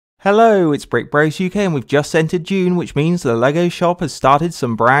Hello, it's BrickBros UK and we've just entered June, which means the LEGO shop has started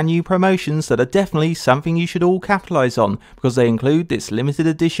some brand new promotions that are definitely something you should all capitalise on, because they include this limited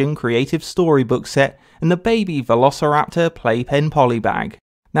edition creative storybook set and the baby Velociraptor playpen polybag.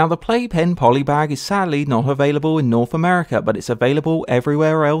 Now the playpen polybag is sadly not available in North America, but it's available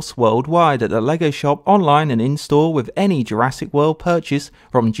everywhere else worldwide at the LEGO shop online and in store with any Jurassic World purchase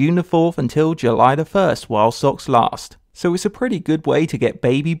from June the 4th until July the 1st while stocks last. So it's a pretty good way to get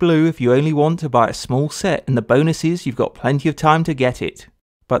baby blue if you only want to buy a small set, and the bonus is you've got plenty of time to get it.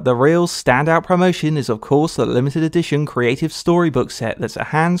 But the real standout promotion is of course the limited edition creative storybook set that's a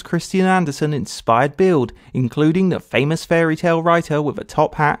Hans Christian Andersen inspired build, including the famous fairy tale writer with a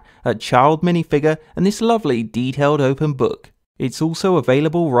top hat, a child minifigure and this lovely detailed open book. It's also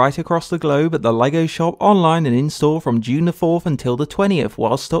available right across the globe at the LEGO shop online and in store from June the 4th until the 20th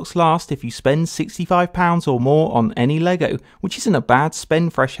while stocks last if you spend £65 or more on any LEGO, which isn't a bad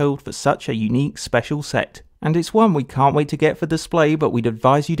spend threshold for such a unique special set. And it's one we can't wait to get for display, but we'd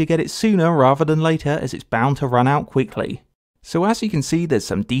advise you to get it sooner rather than later as it's bound to run out quickly. So as you can see, there's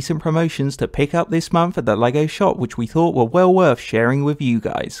some decent promotions to pick up this month at the LEGO shop which we thought were well worth sharing with you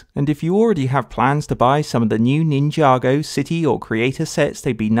guys. And if you already have plans to buy some of the new NINJAGO, City or Creator sets,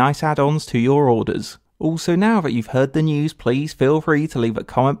 they'd be nice add-ons to your orders. Also, now that you've heard the news, please feel free to leave a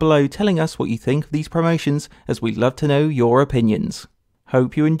comment below telling us what you think of these promotions, as we'd love to know your opinions.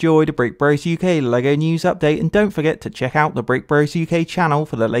 Hope you enjoyed the BrickBros UK LEGO news update, and don't forget to check out the BrickBros UK channel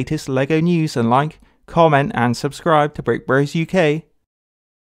for the latest LEGO news and like, comment and subscribe to BrickBros UK.